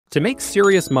To make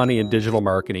serious money in digital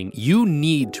marketing, you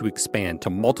need to expand to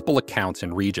multiple accounts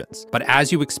and regions. But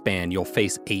as you expand, you'll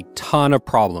face a ton of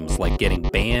problems like getting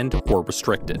banned or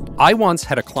restricted. I once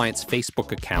had a client's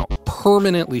Facebook account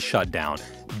permanently shut down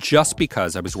just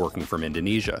because I was working from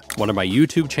Indonesia. One of my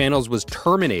YouTube channels was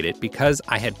terminated because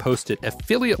I had posted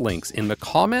affiliate links in the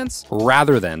comments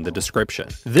rather than the description.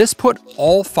 This put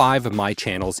all 5 of my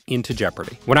channels into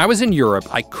jeopardy. When I was in Europe,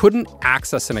 I couldn't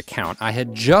access an account I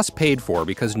had just paid for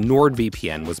because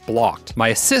NordVPN was blocked. My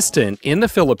assistant in the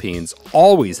Philippines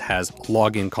always has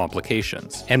login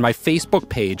complications, and my Facebook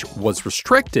page was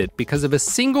restricted because of a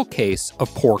single case of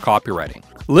poor copywriting.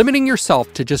 Limiting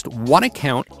yourself to just one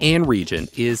account and region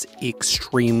is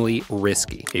extremely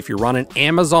risky. If you run an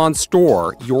Amazon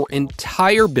store, your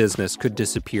entire business could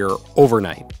disappear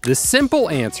overnight. The simple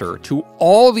answer to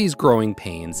all these growing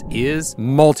pains is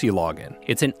Multilogin.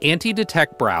 It's an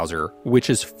anti-detect browser, which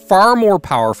is far more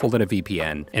powerful than a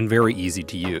VPN and very easy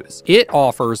to use. It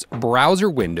offers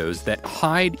browser windows that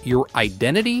hide your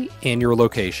identity and your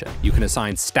location. You can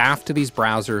assign staff to these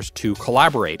browsers to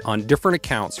collaborate on different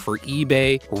accounts for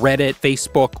eBay, Reddit,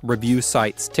 Facebook, review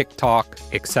sites, TikTok,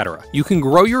 etc. You can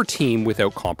grow your team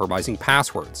without compromising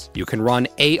passwords. You can run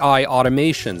AI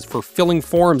automations for filling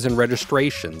forms and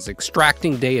registrations,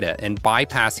 extracting data, and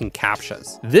bypassing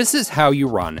CAPTCHAs. This is how you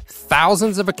run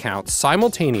thousands of accounts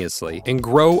simultaneously and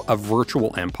grow a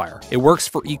virtual empire. It works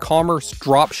for e-commerce,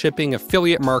 dropshipping,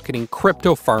 affiliate marketing,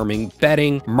 crypto farming,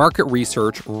 betting, market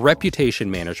research, reputation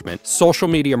management, social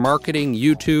media marketing,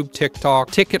 YouTube,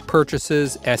 TikTok, ticket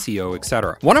purchases, SEO, etc.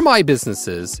 One of my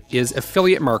businesses is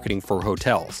affiliate marketing for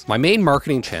hotels. My main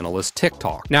marketing channel is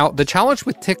TikTok. Now, the challenge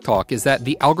with TikTok is that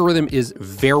the algorithm is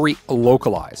very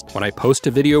localized. When I post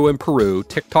a video in Peru,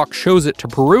 TikTok shows it to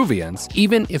Peruvians,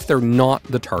 even if they're not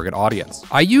the target audience.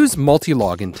 I use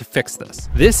Multilogin to fix this.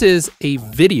 This is a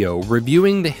video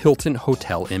reviewing the Hilton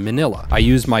Hotel in Manila. I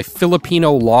use my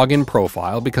Filipino login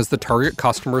profile because the target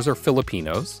customers are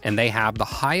Filipinos and they have the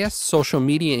highest social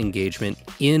media engagement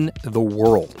in the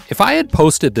world. If I had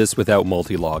posted this without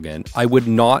Multilogin, I would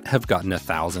not have gotten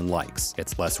 1,000 likes.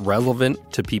 It's less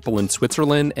relevant to people in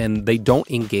Switzerland and they don't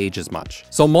engage as much.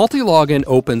 So Multilogin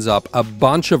opens up a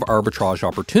bunch of arbitrage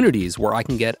opportunities where I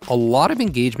can get a lot of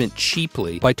engagement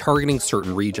cheaply by targeting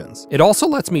certain regions. It also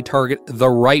lets me target the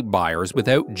right buyers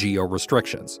without geo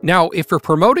restrictions. Now, if you're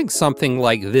promoting something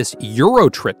like this Euro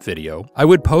trip video, I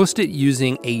would post it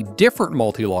using a different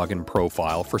Multilogin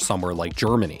profile for somewhere like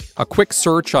Germany. A quick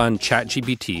search on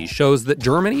ChatGPT shows that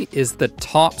Germany is the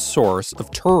top source of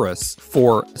tourists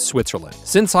for Switzerland.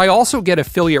 Since I also get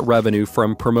affiliate revenue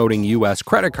from promoting US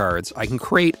credit cards, I can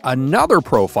create another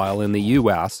profile in the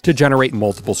US to generate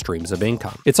multiple streams of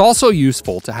income. It's also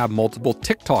useful to have multiple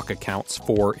TikTok accounts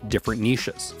for different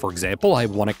niches. For example, I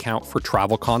have one account for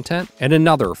travel content and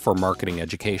another for marketing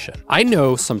education. I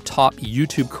know some top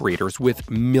YouTube creators with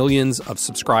millions of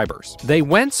subscribers. They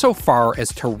went so far as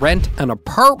to rent an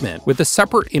apartment with a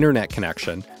separate internet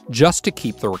connection just to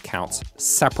keep their accounts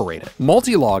separated.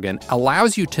 Multilogin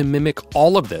allows you to mimic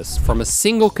all of this from a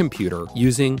single computer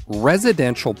using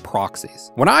residential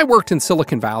proxies. When I worked in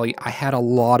Silicon Valley, I had a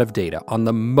lot of data on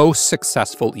the most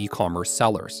successful e-commerce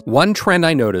sellers. One trend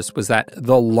I noticed was that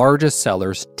the largest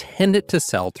sellers tended to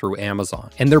sell through Amazon,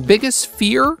 and their biggest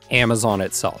fear, Amazon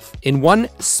itself. In one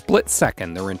split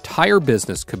second, their entire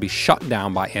business could be shut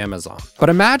down by Amazon. But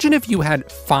imagine if you had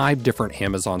 5 different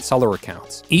Amazon seller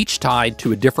accounts, each tied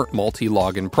to a different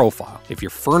Multilogin profile. If your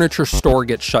furniture store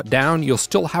gets shut down, you'll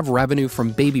still have revenue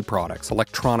from baby products,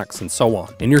 electronics, and so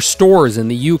on. And your stores in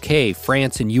the UK,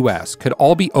 France, and US could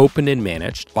all be opened and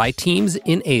managed by teams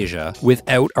in Asia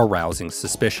without arousing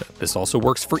suspicion. This also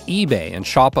works for eBay and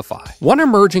Shopify. One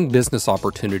emerging business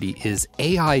opportunity is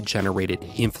AI-generated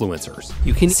influencers.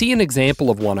 You can see an example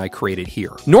of one I created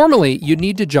here. Normally, you'd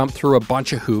need to jump through a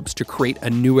bunch of hoops to create a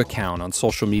new account on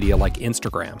social media like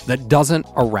Instagram that doesn't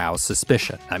arouse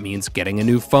suspicion. That means getting a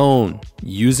new phone,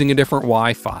 using a different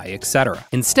Wi-Fi, etc.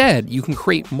 Instead, you can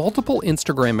create multiple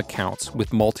Instagram accounts with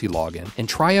Multilogin and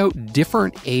try out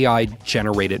different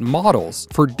AI-generated models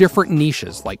for different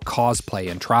niches like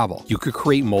cosplay and travel. You could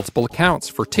create multiple accounts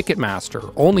for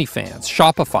Ticketmaster, OnlyFans,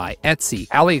 Shopify, Etsy,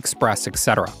 AliExpress,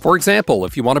 etc. For example,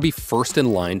 if you want to be first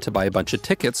in line to buy a bunch of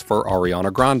tickets for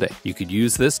Ariana Grande, you could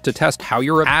use this to test how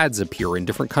your ads appear in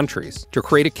different countries, to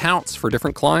create accounts for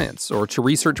different clients, or to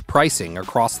research pricing across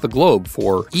across the globe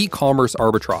for e-commerce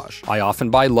arbitrage. I often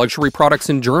buy luxury products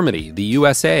in Germany, the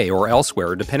USA, or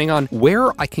elsewhere, depending on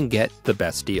where I can get the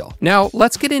best deal. Now,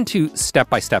 let's get into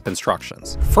step-by-step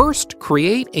instructions. First,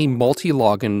 create a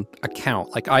Multilogin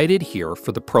account like I did here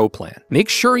for the Pro plan. Make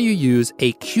sure you use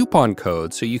a coupon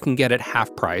code so you can get it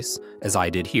half price, as I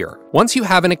did here. Once you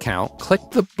have an account, click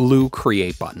the blue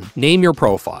Create button. Name your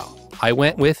profile. I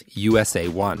went with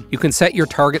USA1. You can set your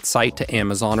target site to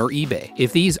Amazon or eBay.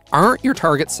 If these aren't your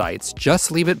target sites,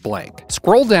 just leave it blank.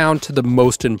 Scroll down to the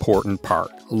most important part,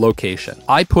 location.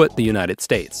 I put the United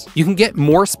States. You can get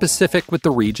more specific with the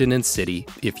region and city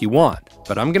if you want,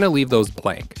 but I'm gonna leave those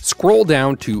blank. Scroll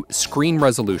down to screen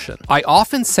resolution. I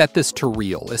often set this to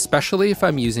real, especially if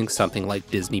I'm using something like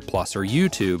Disney Plus or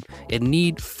YouTube and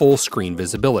need full screen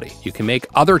visibility. You can make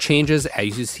other changes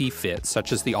as you see fit,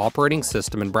 such as the operating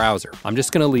system and browser. I'm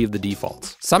just gonna leave the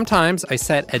defaults. Sometimes I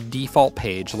set a default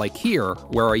page like here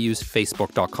where I use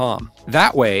facebook.com.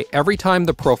 That way, every time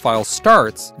the profile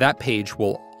starts, that page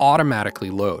will automatically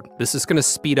load. This is gonna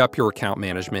speed up your account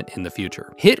management in the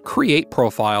future. Hit Create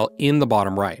Profile in the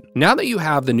bottom right. Now that you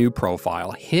have the new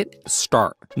profile, hit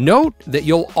Start. Note that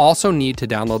you'll also need to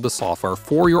download the software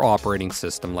for your operating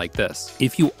system like this.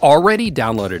 If you already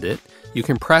downloaded it, you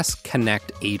can press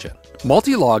Connect Agent.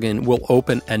 Multilogin will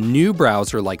open a new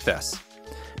browser like this.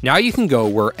 Now you can go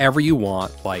wherever you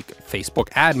want, like Facebook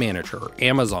Ad Manager,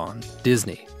 Amazon,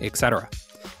 Disney, etc.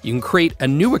 You can create a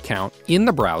new account in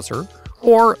the browser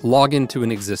or log into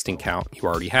an existing account you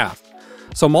already have.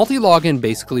 So Multilogin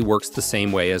basically works the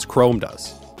same way as Chrome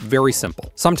does. Very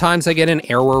simple. Sometimes I get an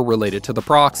error related to the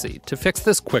proxy. To fix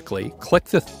this quickly, click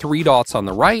the three dots on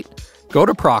the right, go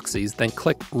to Proxies, then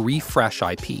click Refresh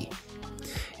IP.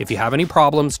 If you have any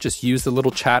problems, just use the little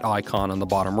chat icon on the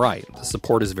bottom right. The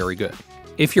support is very good.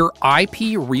 If your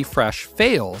IP refresh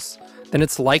fails, then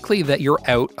it's likely that you're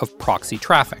out of proxy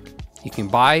traffic. You can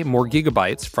buy more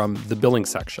gigabytes from the billing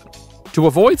section. To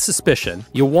avoid suspicion,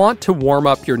 you'll want to warm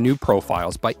up your new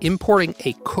profiles by importing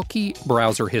a cookie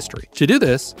browser history. To do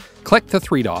this, click the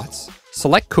three dots,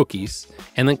 select Cookies,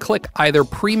 and then click either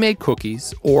Pre-made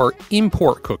Cookies or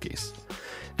Import Cookies.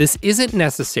 This isn't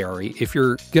necessary if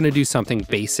you're going to do something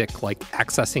basic like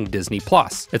accessing Disney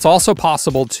Plus. It's also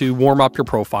possible to warm up your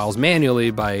profiles manually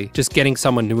by just getting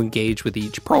someone to engage with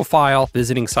each profile,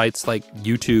 visiting sites like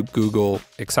YouTube, Google,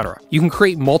 etc. You can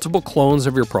create multiple clones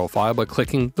of your profile by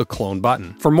clicking the Clone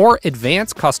button. For more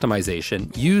advanced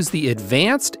customization, use the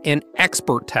Advanced and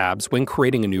Expert tabs when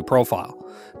creating a new profile.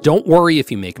 Don't worry if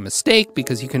you make a mistake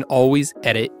because you can always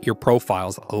edit your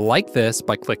profiles like this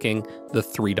by clicking the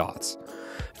three dots.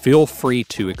 Feel free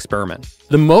to experiment.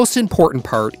 The most important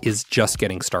part is just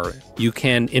getting started. You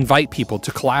can invite people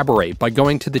to collaborate by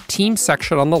going to the team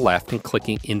section on the left and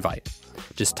clicking Invite.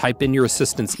 Just type in your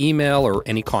assistant's email or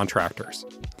any contractors.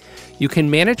 You can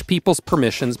manage people's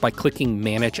permissions by clicking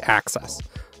Manage Access.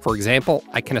 For example,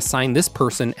 I can assign this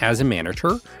person as a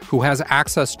manager who has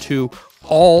access to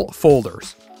all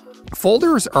folders.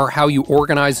 Folders are how you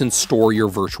organize and store your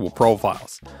virtual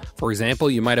profiles. For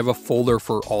example, you might have a folder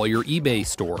for all your eBay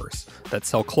stores that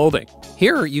sell clothing.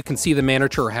 Here, you can see the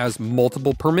manager has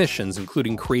multiple permissions,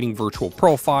 including creating virtual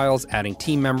profiles, adding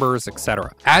team members,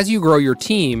 etc. As you grow your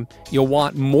team, you'll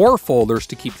want more folders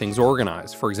to keep things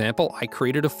organized. For example, I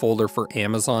created a folder for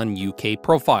Amazon UK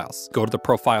profiles. Go to the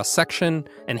Profile section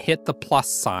and hit the plus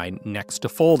sign next to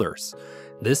Folders.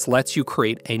 This lets you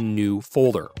create a new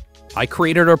folder. I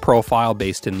created a profile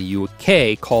based in the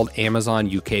UK called Amazon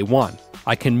UK1.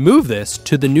 I can move this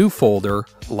to the new folder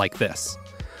like this.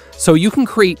 So you can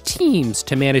create teams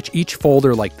to manage each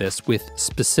folder like this with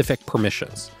specific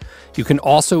permissions. You can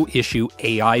also issue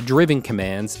AI-driven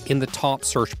commands in the top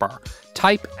search bar.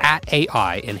 Type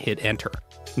 @AI and hit enter.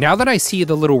 Now that I see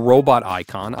the little robot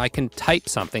icon, I can type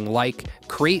something like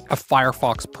create a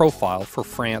Firefox profile for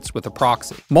France with a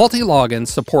proxy. Multilogin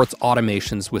supports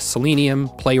automations with Selenium,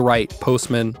 Playwright,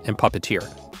 Postman, and Puppeteer.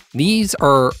 These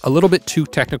are a little bit too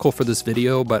technical for this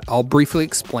video, but I'll briefly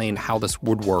explain how this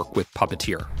would work with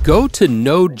Puppeteer. Go to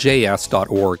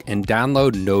nodejs.org and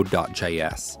download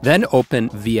node.js. Then open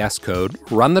VS Code,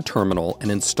 run the terminal, and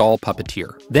install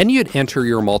Puppeteer. Then you'd enter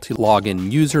your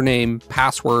Multilogin username,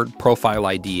 password, profile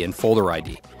ID, and folder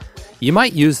ID. You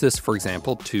might use this, for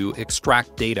example, to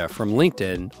extract data from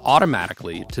LinkedIn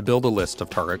automatically to build a list of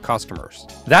target customers.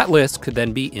 That list could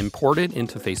then be imported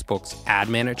into Facebook's Ad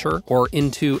Manager or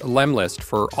into Lemlist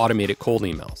for automated cold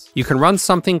emails. You can run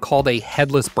something called a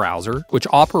headless browser, which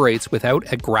operates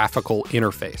without a graphical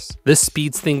interface. This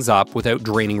speeds things up without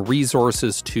draining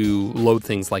resources to load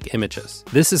things like images.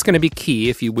 This is going to be key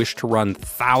if you wish to run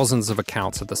thousands of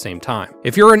accounts at the same time.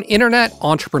 If you're an internet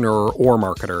entrepreneur or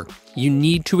marketer, You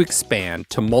need to expand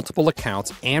to multiple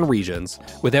accounts and regions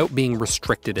without being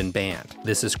restricted and banned.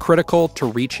 This is critical to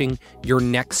reaching your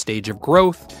next stage of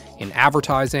growth in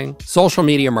advertising, social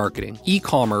media marketing,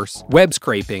 e-commerce, web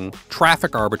scraping,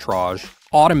 traffic arbitrage,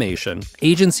 automation,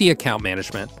 agency account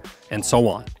management, and so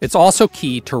on. It's also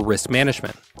key to risk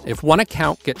management. If one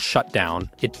account gets shut down,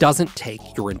 it doesn't take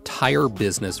your entire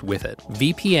business with it.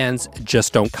 VPNs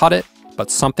just don't cut it,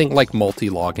 but something like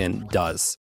Multilogin does.